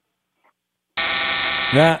out.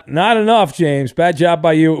 Not enough, James. Bad job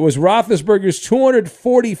by you. It was Roethlisberger's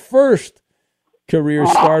 241st career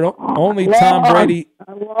start. Only Tom Brady.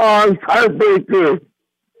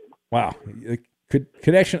 Wow.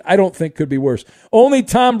 Connection, I don't think, could be worse. Only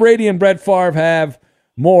Tom Brady and Brett Favre have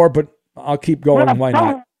more, but I'll keep going. Why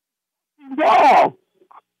not? No.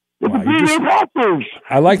 Wow,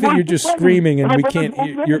 I like that you're just screaming and we can't.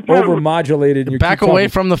 You're overmodulated. And Back away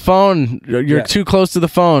from the phone. You're too close to the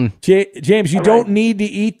phone. James, you don't need to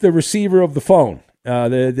eat the receiver of the phone.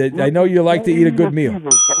 I know you like to eat a good meal. All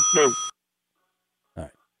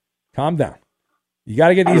right, calm down. You got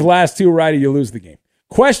to get these last 2 right or you lose the game.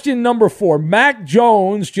 Question number 4. Mac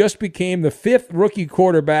Jones just became the 5th rookie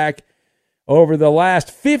quarterback over the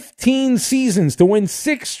last 15 seasons to win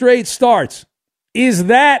 6 straight starts. Is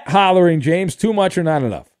that, Hollering James, too much or not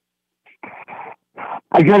enough?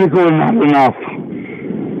 I got to go not enough.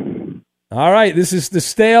 All right, this is to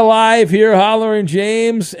stay alive here, Hollering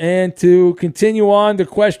James, and to continue on to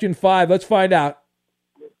question 5. Let's find out.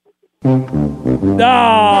 I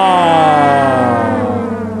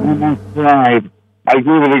gave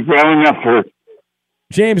it a growing effort.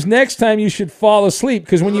 James, next time you should fall asleep,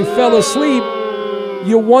 because when you fell asleep,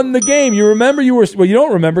 you won the game. You remember you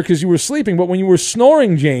don't remember because you were sleeping, but when you were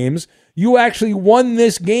snoring, James, you actually won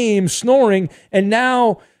this game snoring, and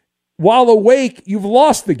now, while awake, you've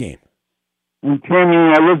lost the game. I'm telling you,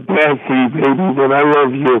 I look bad for you, baby, but I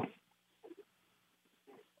love you.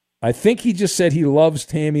 I think he just said he loves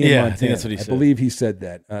Tammy and Montana. I think that's what he said. I believe he said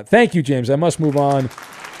that. Thank you, James. I must move on.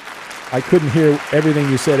 I couldn't hear everything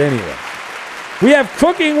you said anyway. We have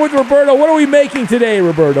Cooking with Roberto. What are we making today,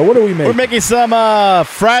 Roberto? What are we making? We're making some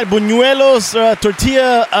fried buñuelos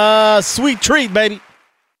tortilla sweet treat, baby.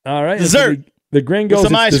 All right. Dessert. The Gringos,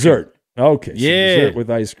 some it's dessert. Okay. So Yeah. dessert with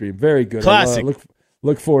ice cream. Very good. Classic.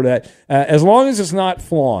 Look forward to that. As long as it's not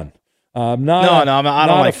flan. I don't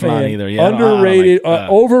like flan either. Yeah, Underrated,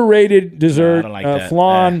 overrated dessert. I don't like that.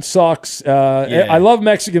 Flan sucks. I love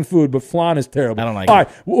Mexican food, but flan is terrible. I don't like All it. right,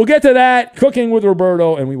 we'll get to that. Cooking with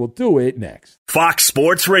Roberto, and we will do it next. Fox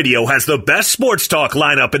Sports Radio has the best sports talk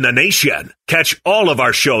lineup in the nation. Catch all of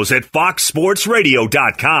our shows at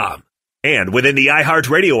foxsportsradio.com. And within the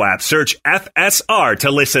iHeartRadio app, search FSR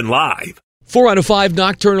to listen live. 4 out of 5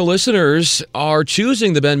 nocturnal listeners are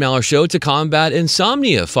choosing the Ben Maller Show to combat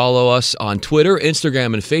insomnia. Follow us on Twitter,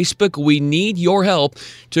 Instagram, and Facebook. We need your help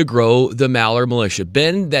to grow the Maller Militia.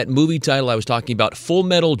 Ben, that movie title I was talking about, Full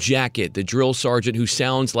Metal Jacket, the drill sergeant who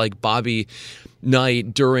sounds like Bobby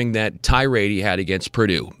Knight during that tirade he had against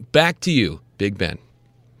Purdue. Back to you, Big Ben.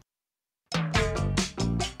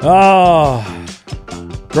 Oh,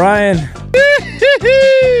 Brian.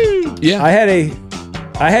 Yeah. I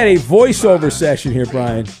had a voiceover session here,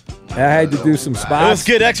 Brian. I had to do some spots. It was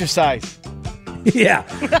good exercise. Yeah.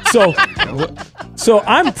 So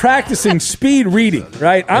I'm practicing speed reading,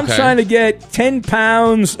 right? I'm Okay. trying to get 10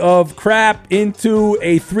 pounds of crap into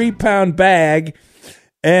a 3-pound bag.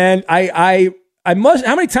 And I must,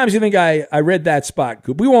 how many times do you think I read that spot,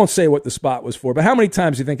 Coop? We won't say what the spot was for, but how many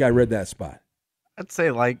times do you think I read that spot? I'd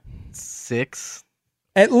say like 6.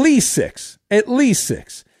 At least six.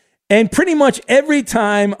 And pretty much every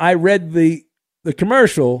time I read the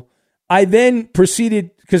commercial, I then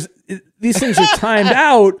proceeded, because these things are timed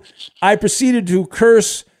out, I proceeded to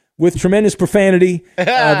curse with tremendous profanity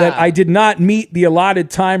that I did not meet the allotted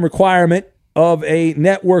time requirement of a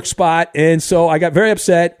network spot. And so I got very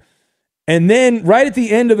upset. And then right at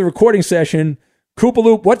the end of the recording session,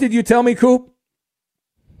 Koopaloop, what did you tell me, Coop?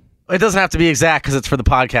 It doesn't have to be exact because it's for the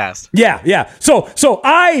podcast. Yeah. So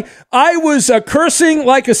I was cursing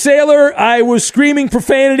like a sailor. I was screaming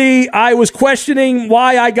profanity. I was questioning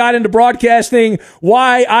why I got into broadcasting,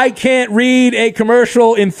 why I can't read a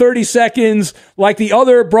commercial in 30 seconds like the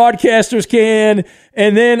other broadcasters can.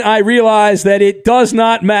 And then I realized that it does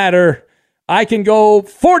not matter. I can go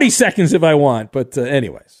 40 seconds if I want. But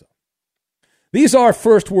anyway, so these are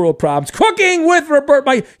first world problems. Cooking with Robert.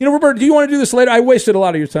 Robert, do you want to do this later? I wasted a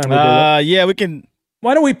lot of your time, Robert. Yeah, we can.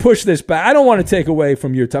 Why don't we push this back? I don't want to take away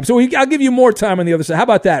from your time. So I'll give you more time on the other side. How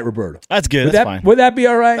about that, Roberto? That's good. That's fine. Would that be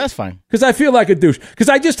all right? That's fine. Because I feel like a douche. Because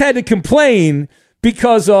I just had to complain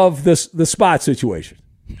because of the spot situation.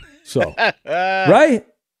 So, right?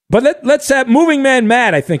 But let's have Moving Man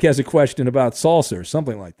Matt, I think, has a question about salsa or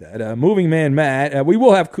something like that. Moving Man Matt. We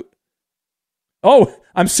will have... Oh,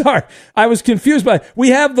 I'm sorry. I was confused by... We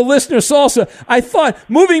have the listener salsa. I thought,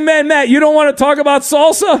 Moving Man Matt, you don't want to talk about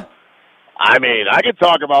salsa? I mean, I could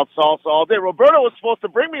talk about salsa all day. Roberto was supposed to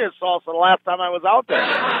bring me a salsa the last time I was out there.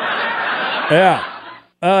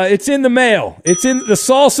 Yeah. It's in the mail. The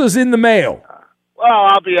salsa's in the mail. Well,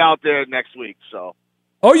 I'll be out there next week, so...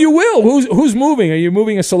 Oh, you will? Who's moving? Are you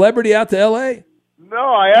moving a celebrity out to L.A.? No,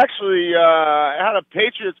 I actually had a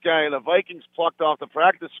Patriots guy and the Vikings plucked off the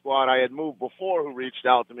practice squad I had moved before who reached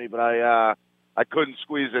out to me, but I couldn't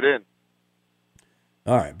squeeze it in.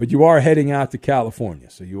 All right, but you are heading out to California,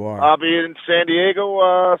 so you are. I'll be in San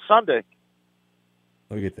Diego Sunday.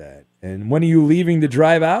 Look at that. And when are you leaving to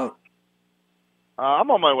drive out?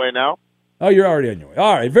 I'm on my way now. Oh, you're already on your way.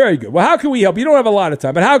 All right, very good. Well, how can we help? You don't have a lot of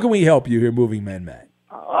time, but how can we help you here, Moving Man Matt?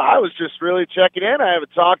 I was just really checking in. I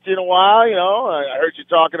haven't talked to you in a while. You know, I heard you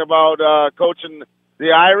talking about coaching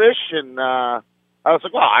the Irish, and I was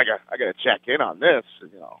like, well, I got to check in on this.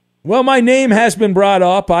 You know. Well, my name has been brought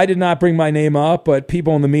up. I did not bring my name up, but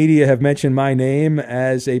people in the media have mentioned my name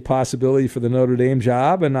as a possibility for the Notre Dame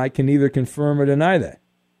job, and I can neither confirm or deny that.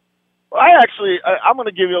 Well, I'm going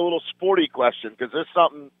to give you a little sporty question because there's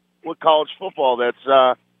something with college football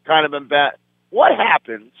that's kind of been bad. What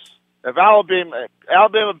happens if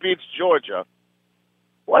Alabama beats Georgia?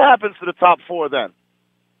 What happens to the top four then?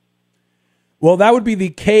 Well, that would be the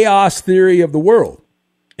chaos theory of the world.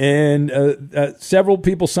 And several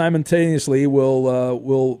people simultaneously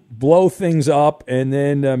will blow things up and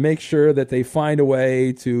then make sure that they find a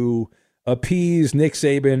way to appease Nick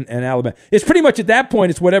Saban and Alabama. It's pretty much at that point,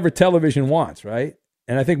 it's whatever television wants, right?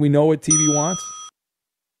 And I think we know what TV wants.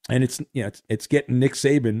 And it's getting Nick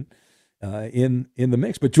Saban in the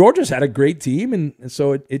mix. But Georgia's had a great team, and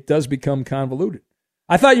so it does become convoluted.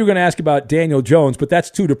 I thought you were going to ask about Daniel Jones, but that's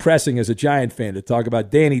too depressing as a Giant fan to talk about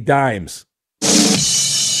Danny Dimes.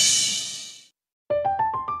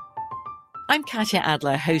 I'm Katya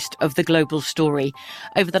Adler, host of The Global Story.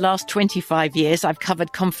 Over the last 25 years, I've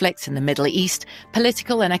covered conflicts in the Middle East,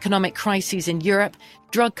 political and economic crises in Europe,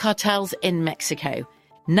 drug cartels in Mexico.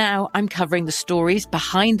 Now I'm covering the stories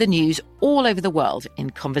behind the news all over the world in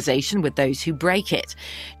conversation with those who break it.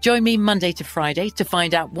 Join me Monday to Friday to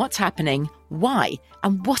find out what's happening, why,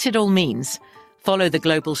 and what it all means. Follow The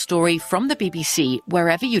Global Story from the BBC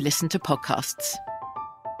wherever you listen to podcasts.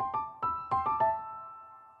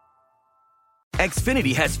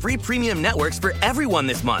 Xfinity has free premium networks for everyone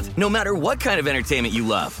this month, no matter what kind of entertainment you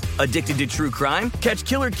love. Addicted to true crime? Catch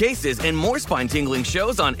killer cases and more spine-tingling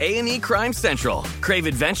shows on A&E Crime Central. Crave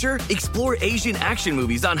adventure? Explore Asian action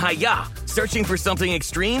movies on Hi-Ya. Searching for something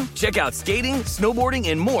extreme? Check out skating, snowboarding,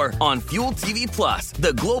 and more on Fuel TV Plus,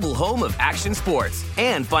 the global home of action sports.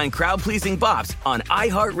 And find crowd-pleasing bops on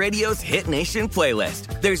iHeartRadio's Hit Nation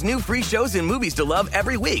playlist. There's new free shows and movies to love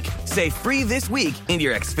every week. Say free this week in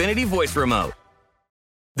your Xfinity voice remote.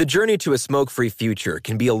 The journey to a smoke-free future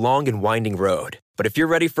can be a long and winding road, but if you're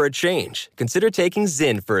ready for a change, consider taking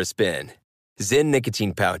Zyn for a spin. Zyn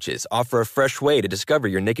nicotine pouches offer a fresh way to discover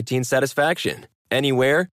your nicotine satisfaction.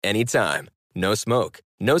 Anywhere, anytime. No smoke,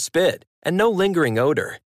 no spit, and no lingering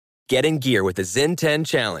odor. Get in gear with the Zyn 10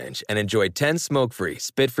 Challenge and enjoy 10 smoke-free,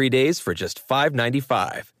 spit-free days for just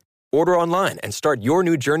 $5.95. Order online and start your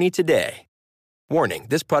new journey today. Warning,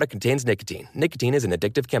 this product contains nicotine. Nicotine is an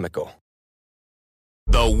addictive chemical.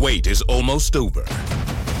 The wait is almost over.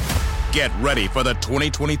 Get ready for the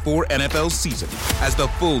 2024 NFL season as the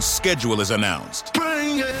full schedule is announced.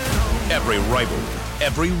 Every rivalry,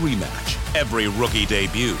 every rematch, every rookie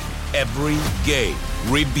debut, every game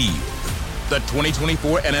revealed. The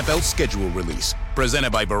 2024 NFL schedule release,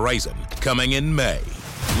 presented by Verizon, coming in May.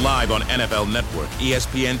 Live on NFL Network,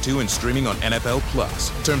 ESPN2, and streaming on NFL Plus.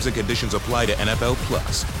 Terms and conditions apply to NFL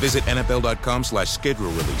Plus. Visit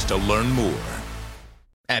NFL.com/schedule release to learn more.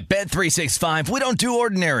 At Bet365, we don't do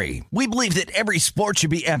ordinary. We believe that every sport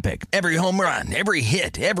should be epic. Every home run, every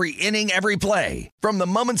hit, every inning, every play. From the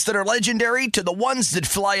moments that are legendary to the ones that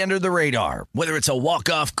fly under the radar. Whether it's a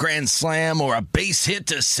walk-off grand slam or a base hit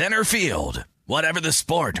to center field. Whatever the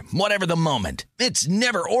sport, whatever the moment. It's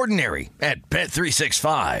never ordinary at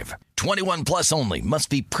Bet365. 21 plus only. Must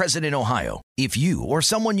be present in Ohio. If you or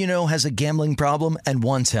someone you know has a gambling problem and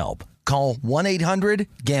wants help, call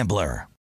 1-800-GAMBLER.